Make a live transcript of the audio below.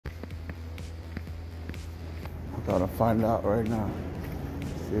Trying to find out right now.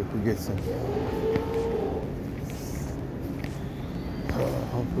 See if we get some.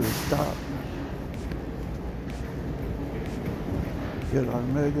 Hopefully stop. Get our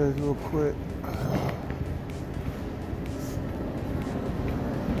megas real quick.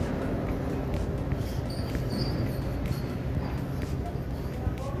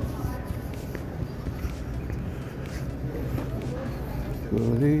 Two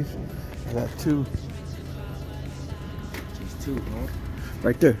of these. I got two. Just two, huh?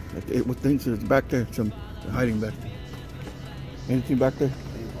 Right there. What things is back there? Some hiding back there. Anything back there?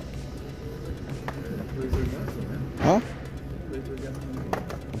 Huh?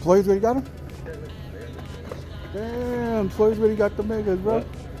 Employees already got them? Damn, employees already got the megas, bro.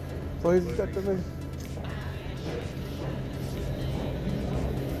 Employees got the megas.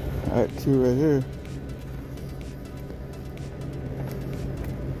 Alright, two right here.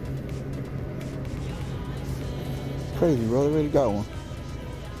 Crazy, bro. They already got one.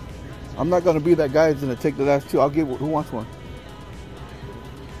 I'm not gonna be that guy who's gonna take the last two. I'll give. Who wants one?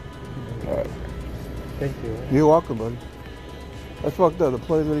 All right. Thank you. You're welcome, buddy. That's fucked up. The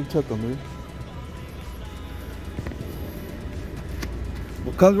players already took them, dude.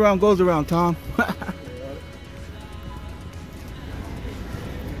 What comes around goes around, Tom.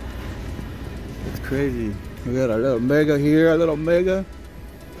 It's crazy. We got our little mega here, our little mega.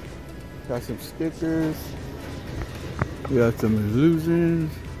 Got some stickers. We got some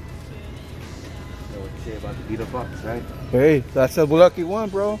illusions. Say about the beat up box, right? Hey, that's a lucky one,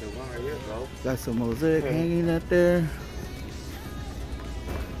 bro. The one right here, bro. Got some mosaic hanging out there.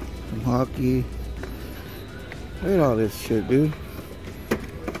 Some hockey. Look at all this shit, dude.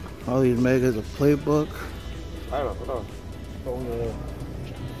 All these megas, a playbook.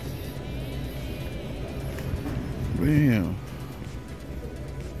 Damn.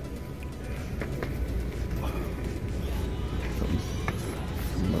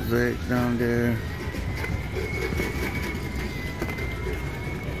 Some mosaic down there.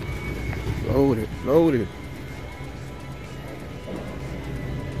 Loaded, loaded.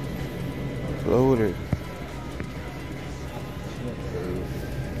 Loaded.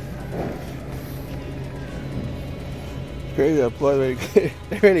 Crazy that plug they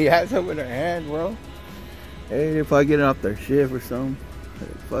already have something in their hand, bro. Hey, if I get it off their shift or something,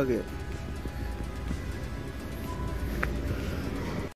 fuck it.